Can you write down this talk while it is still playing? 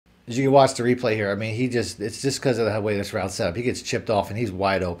As you can watch the replay here, I mean, it's just because of the way this route's set up. He gets chipped off and he's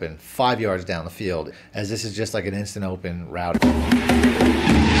wide open 5 yards down the field, as this is just like an instant open route.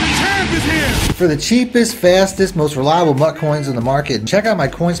 For the cheapest, fastest, most reliable MUT coins on the market, check out my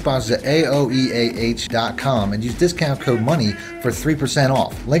coin sponsors at aoeah.com and use discount code MONEY for 3%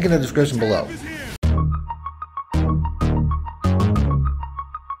 off. Link in the description below.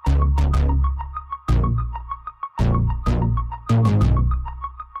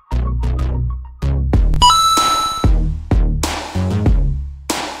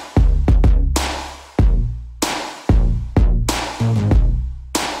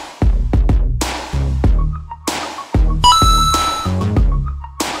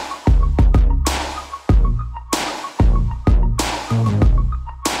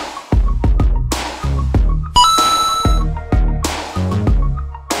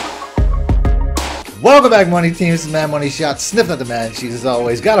 Welcome back, Money Team. This is Mad Money Shot, sniffing at the Madden sheets as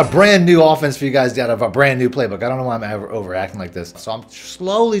always. Got a brand new offense for you guys out of a brand new playbook. I don't know why I'm overacting like this. So I'm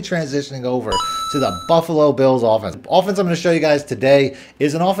slowly transitioning over to the Buffalo Bills offense. The offense I'm going to show you guys today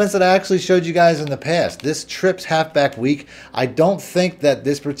is an offense that I actually showed you guys in the past. This Trips halfback week. I don't think that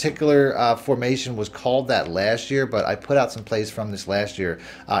this particular formation was called that last year, but I put out some plays from this last year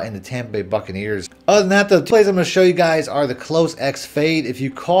in the Tampa Bay Buccaneers. Other than that, the plays I'm going to show you guys are the close X fade. If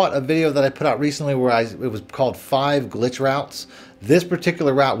you caught a video that I put out recently where it was called 5 glitch routes, this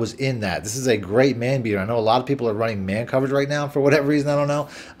particular route was in that. This is a great man beater. I know a lot of people are running man coverage right now for whatever reason, I don't know.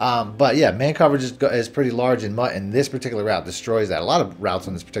 But yeah, man coverage is pretty large in MUT, and this particular route destroys that. A lot of routes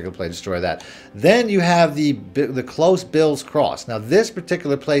on this particular play destroy that. Then you have the close Bills cross. Now this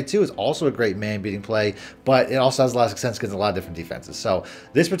particular play too is also a great man beating play, but it also has a lot of success against a lot of different defenses. So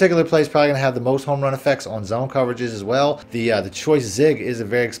this particular play is probably going to have the most home run effects on zone coverages as well. The choice zig is a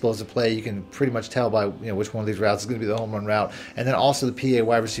very explosive play. You can pretty much tell by which one of these routes is going to be the home run route. And then also the PA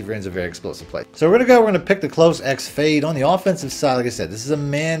wide receiver ends a very explosive play. So we're going to pick the close X fade. On the offensive side, like I said, this is a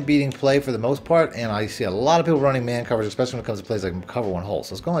man beating play for the most part, and I see a lot of people running man coverage, especially when it comes to plays like cover one hole.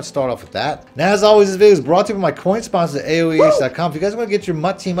 So let's go ahead and start off with that. Now, as always, this video is brought to you by my coin sponsors at aoeah.com. If you guys want to get your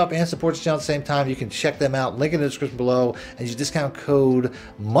MUT team up and support the channel at the same time, you can check them out. Link in the description below, and use discount code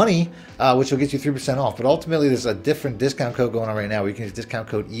MONEY, which will get you 3% off. But ultimately, there's a different discount code going on right now where you can use discount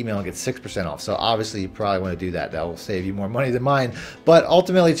code email and get 6% off. So obviously, you probably want to do that. That will save you more money than mine. But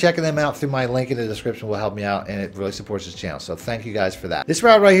ultimately, checking them out through my link in the description will help me out, and it really supports this channel. So thank you guys for that. This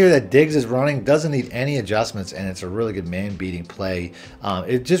route right here that Diggs is running doesn't need any adjustments, and it's a really good man-beating play.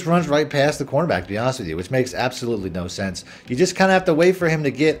 It just runs right past the cornerback, to be honest with you, which makes absolutely no sense. You just kind of have to wait for him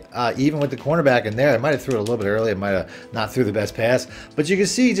to get even with the cornerback in there. I might have threw it a little bit early. I might have not threw the best pass. But you can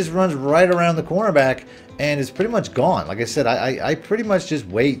see he just runs right around the cornerback, and it's pretty much gone. Like I said, I pretty much just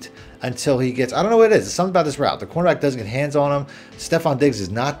wait until he gets, I don't know what it is. It's something about this route. The cornerback doesn't get hands on him. Stephon Diggs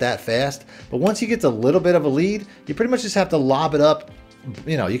is not that fast. But once he gets a little bit of a lead, you pretty much just have to lob it up.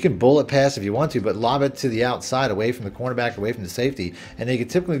 You can bullet pass if you want to, but lob it to the outside, away from the cornerback, away from the safety, and they can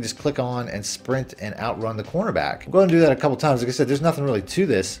typically just click on and sprint and outrun the cornerback. I'm going to do that a couple times. Like I said, there's nothing really to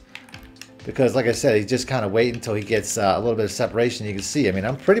this, because like I said, he's just kind of waiting until he gets a little bit of separation. You can see, I mean,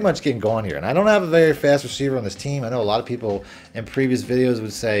 I'm pretty much getting gone here. And I don't have a very fast receiver on this team. I know a lot of people in previous videos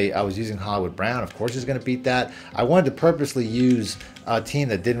would say I was using Hollywood Brown. Of course he's going to beat that. I wanted to purposely use a team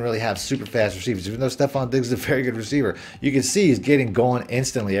that didn't really have super fast receivers. Even though Stephon Diggs is a very good receiver, you can see he's getting going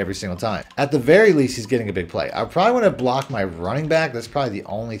instantly every single time. At the very least, he's getting a big play. I probably want to block my running back. That's probably the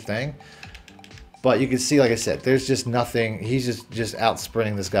only thing. But you can see, like I said, there's just nothing. He's just out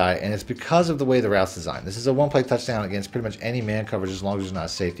sprinting this guy, and it's because of the way the route's designed. This is a one-play touchdown against pretty much any man coverage as long as there's not a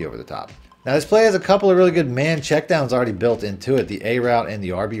safety over the top. Now, this play has a couple of really good man checkdowns already built into it. The A route and the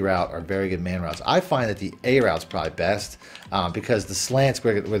RB route are very good man routes. I find that the A route's probably best because the slant's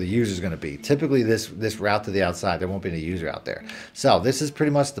where the user's going to be. Typically, this route to the outside, there won't be any user out there. So this is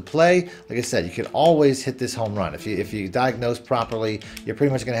pretty much the play. Like I said, you can always hit this home run. If you diagnose properly, you're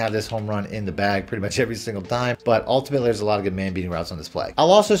pretty much going to have this home run in the bag pretty much every single time. But ultimately, there's a lot of good man beating routes on this play.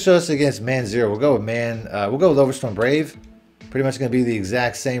 I'll also show us against man zero. We'll go with Overstorm Brave. Pretty much going to be the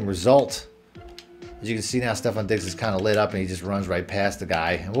exact same result. As you can see now, Stephon Diggs is kind of lit up and he just runs right past the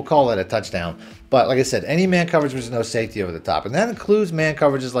guy. And we'll call that a touchdown. But like I said, any man coverage with no safety over the top. And that includes man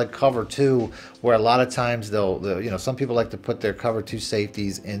coverages like cover two, where a lot of times some people like to put their cover two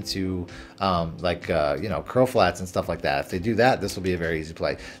safeties into curl flats and stuff like that. If they do that, this will be a very easy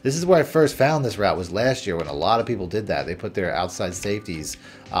play. This is where I first found this route, was last year when a lot of people did that. They put their outside safeties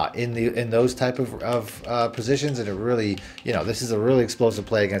in those type of positions, and it really, this is a really explosive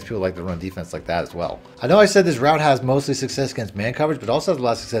play against people like to run defense like that as well. I know I said this route has mostly success against man coverage, but also has a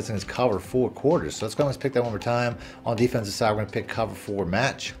lot of success against cover four quarter. quarters. So let's go and let's pick that one more time. On the defensive side, we're going to pick cover 4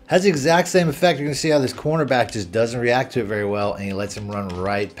 match. Has the exact same effect. You're going to see how this cornerback just doesn't react to it very well, and he lets him run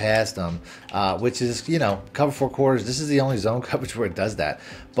right past him, which is, you know, cover 4 quarters. This is the only zone coverage where it does that.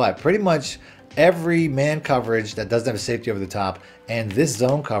 But pretty much every man coverage that doesn't have a safety over the top, and this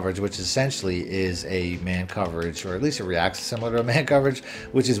zone coverage, which essentially is a man coverage, or at least it reacts similar to a man coverage,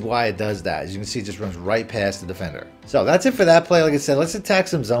 which is why it does that. As you can see, it just runs right past the defender. So that's it for that play. Like I said, let's attack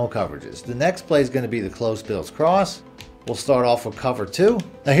some zone coverages. The next play is going to be the close Bills cross. We'll start off with cover 2.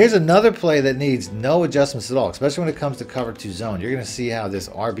 Now here's another play that needs no adjustments at all, especially when it comes to cover 2 zone. You're going to see how this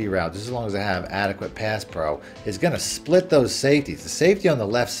RB route, just as long as I have adequate pass pro, is going to split those safeties. The safety on the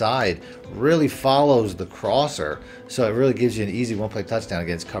left side really follows the crosser, so it really gives you an easy one-play touchdown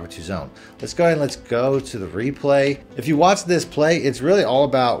against cover 2 zone. Let's go ahead and let's go to the replay. If you watch this play, it's really all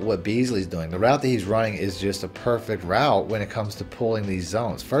about what Beasley's doing. The route that he's running is just a perfect route when it comes to pulling these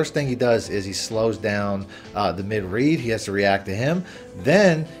zones. First thing he does is he slows down the mid-read. He has to react to him.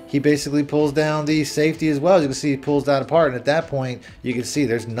 Then he basically pulls down the safety as well. As you can see, he pulls that apart, and at that point, you can see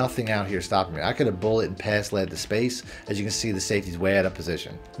there's nothing out here stopping me. I could have bullet and pass led to space. As you can see, the safety's way out of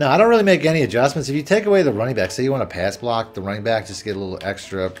position. Now, I don't really make any adjustments. If you take away the running back, say you want to pass block the running back just to get a little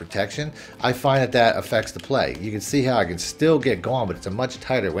extra protection, I find that that affects the play. You can see how I can still get going, but it's a much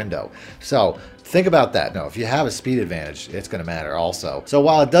tighter window. So think about that. No, if you have a speed advantage, it's going to matter also. So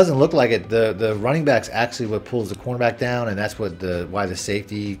while it doesn't look like it, the running back's actually what pulls the cornerback down, and that's what why the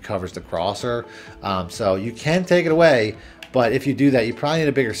safety covers the crosser. So you can take it away, but if you do that, you probably need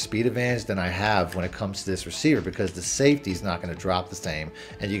a bigger speed advantage than I have when it comes to this receiver, because the safety's not going to drop the same,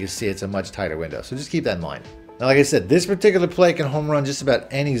 and you can see it's a much tighter window. So just keep that in mind. Now, like I said, this particular play can home run just about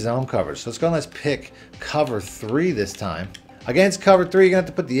any zone coverage. So let's go and let's pick cover 3 this time. Against cover 3, you're going to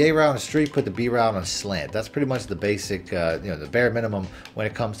have to put the A route on a streak, put the B route on a slant. That's pretty much the basic, the bare minimum when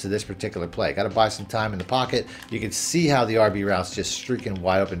it comes to this particular play. Got to buy some time in the pocket. You can see how the RB route's just streaking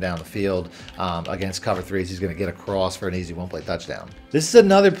wide open down the field against cover 3s. He's going to get across for an easy one-play touchdown. This is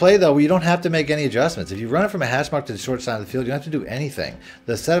another play, though, where you don't have to make any adjustments. If you run it from a hash mark to the short side of the field, you don't have to do anything.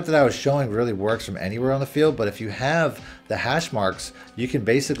 The setup that I was showing really works from anywhere on the field, but if you have the hash marks, you can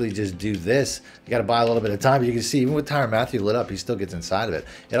basically just do this. You got to buy a little bit of time. You can see, even with Tyrann Mathieu lit up, he still gets inside of it.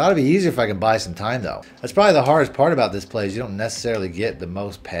 It ought to be easier if I can buy some time, though. That's probably the hardest part about this play, is you don't necessarily get the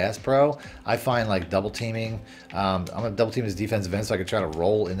most pass pro. I find like double teaming. I'm going to double team his defensive end so I can try to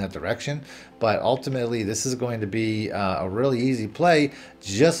roll in that direction. But ultimately, this is going to be a really easy play,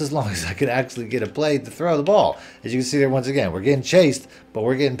 just as long as I can actually get a play to throw the ball. As you can see there, once again, we're getting chased, but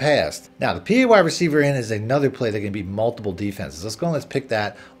we're getting passed. Now, the PA wide receiver in is another play that can beat multiple defenses. Let's go and let's pick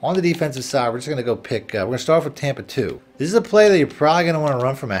that. On the defensive side, we're just going to go pick, we're going to start off with Tampa 2. This is a play that you're probably going to want to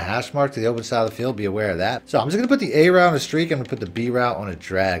run from a hash mark to the open side of the field. Be aware of that. So I'm just going to put the A route on a streak. I'm going to put the B route on a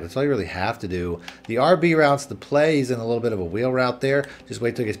drag. That's all you really have to do. The RB route's the play. He's in a little bit of a wheel route there. Just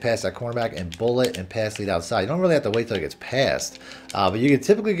wait till he gets past that cornerback and bullet and pass lead outside. You don't really have to wait till it gets passed. But you can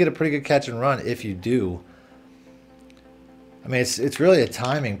typically get a pretty good catch and run if you do. I mean, it's really a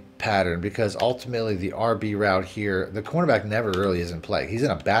timing pattern, because ultimately the RB route here, the cornerback never really is in play. He's in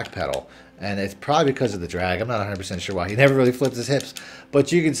a back pedal, and it's probably because of the drag. I'm not 100% sure why. He never really flips his hips,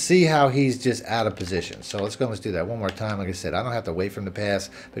 but you can see how he's just out of position. So let's go and let's do that one more time. Like I said, I don't have to wait for him to pass,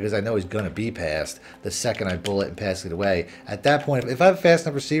 because I know he's going to be passed the second I bullet and pass it away. At that point, if I have a fast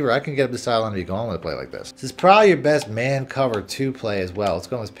enough receiver, I can get up the sideline and be going with a play like this. This is probably your best man cover 2 play as well. Let's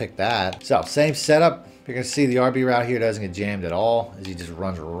go and let's pick that. So same setup. You're going to see the RB route here doesn't get jammed at all, as he just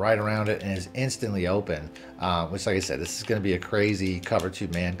runs right around it and is instantly open, which, like I said, this is going to be a crazy cover 2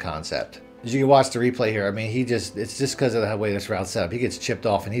 man concept. As you can watch the replay here, I mean, it's just because of the way this route's set up. He gets chipped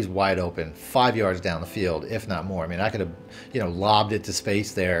off and he's wide open 5 yards down the field, if not more. I mean, I could have, lobbed it to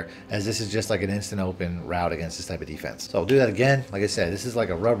space there, as this is just like an instant open route against this type of defense. So I'll do that again. Like I said, this is like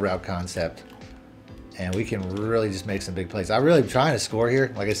a rub route concept, and we can really just make some big plays. I'm really trying to score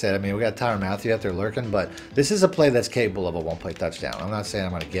here. Like I said, I mean, we got Tyrann Mathieu out there lurking, but this is a play that's capable of a one-play touchdown. I'm not saying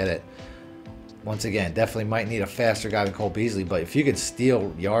I'm going to get it. Once again, definitely might need a faster guy than Cole Beasley, but if you can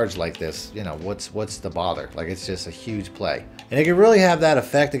steal yards like this, what's the bother? Like, it's just a huge play. And it can really have that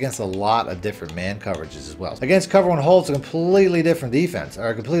effect against a lot of different man coverages as well. Against cover 1 hold, it's a completely different defense, or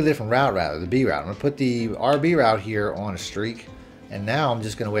a completely different route, rather, the B route. I'm going to put the RB route here on a streak, and now I'm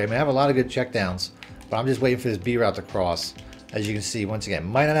just going to wait. I mean, I have a lot of good checkdowns, but I'm just waiting for this B route to cross. As you can see, once again,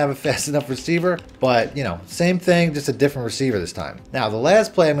 might not have a fast enough receiver, but, same thing, just a different receiver this time. Now, the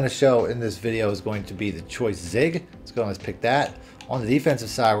last play I'm going to show in this video is going to be the choice zig. Let's go and let's pick that. On the defensive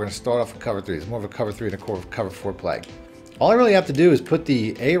side, we're going to start off with cover 3. It's more of a cover 3 than a cover 4 play. All I really have to do is put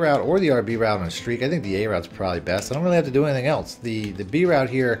the A route or the RB route on a streak. I think the A route's probably best. I don't really have to do anything else. The B route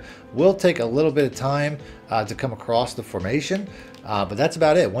here will take a little bit of time to come across the formation, but that's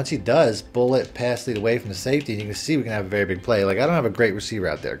about it. Once he does, bullet pass lead away from the safety, and you can see we can have a very big play. Like, I don't have a great receiver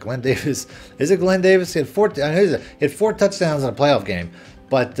out there. Glenn Davis, is it Glenn Davis? He had 4 touchdowns in a playoff game,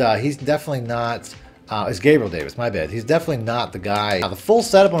 but he's definitely not. It's Gabriel Davis, my bad. He's definitely not the guy. Now, the full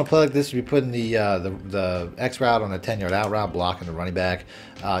setup on a play like this would be putting the X route on a 10-yard out route, blocking the running back.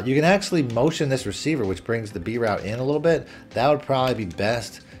 You can actually motion this receiver, which brings the B route in a little bit. That would probably be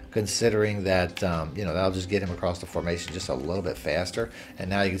best, considering that, you know, that'll just get him across the formation just a little bit faster. And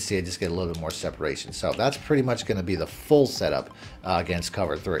now you can see it just get a little bit more separation. So that's pretty much going to be the full setup against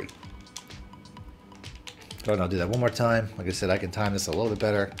cover 3. Go ahead and I'll do that one more time. Like I said, I can time this a little bit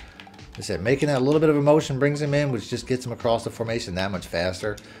better. Like I said, making that little bit of a motion brings him in, which just gets him across the formation that much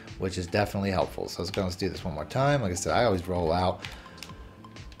faster, which is definitely helpful. So let's do this one more time. Like I said, I always roll out.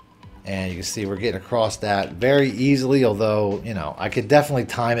 And you can see we're getting across that very easily, although, you know, I could definitely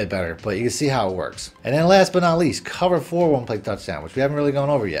time it better, but you can see how it works. And then last but not least, cover 4 one-play touchdown, which we haven't really gone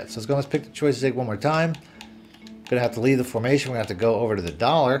over yet. So let's pick the choice zig one more time. Gonna have to leave the formation. We're gonna have to go over to the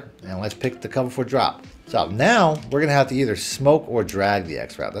dollar, and let's pick the cover 4 drop. So now we're gonna have to either smoke or drag the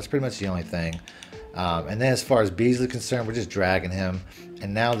X route. That's pretty much the only thing. And then as far as Beasley concerned, we're just dragging him.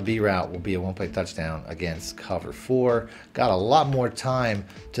 And now the B route will be a one-play touchdown against cover 4. Got a lot more time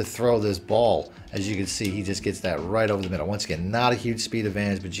to throw this ball. As you can see, he just gets that right over the middle. Once again, not a huge speed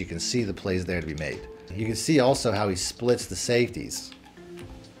advantage, but you can see the plays there to be made. You can see also how he splits the safeties.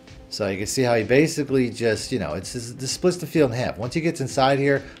 So you can see how he basically just, you know, it's just splits the field in half. Once he gets inside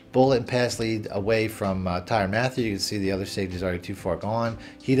here, bullet and pass lead away from Tyrann Mathieu. You can see the other safety's already too far gone.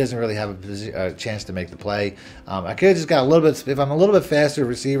 He doesn't really have a chance to make the play. I could have just got a little bit, if I'm a little bit faster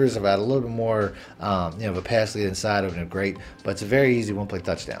receivers, if I had a little bit more, you know, of a pass lead inside, it would have been great. But it's a very easy one-play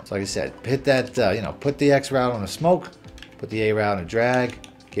touchdown. So like I said, hit that, you know, put the X route on a smoke, put the A route on a drag,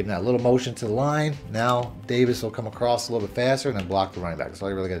 give him that little motion to the line. Now Davis will come across a little bit faster and then block the running back. That's all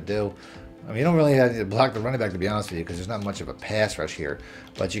you really got to do. I mean, you don't really have to block the running back, to be honest with you, because there's not much of a pass rush here.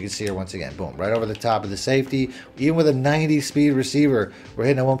 But you can see here once again, boom, right over the top of the safety. Even with a 90 speed receiver, we're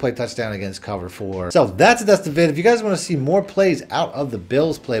hitting a one-play touchdown against cover 4. So that's the vid. If you guys want to see more plays out of the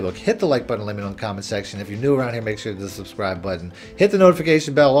Bills playbook, hit the like button, let me know in the comment section. If you're new around here, make sure to hit the subscribe button. Hit the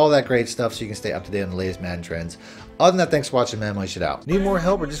notification bell, all that great stuff, so you can stay up to date on the latest Madden trends. Other than that, thanks for watching, man. Money shit out. Need more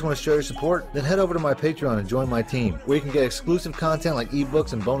help or just want to show your support? Then head over to my Patreon and join my team, where you can get exclusive content like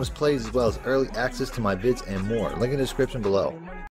ebooks and bonus plays, as well as early access to my vids and more. Link in the description below.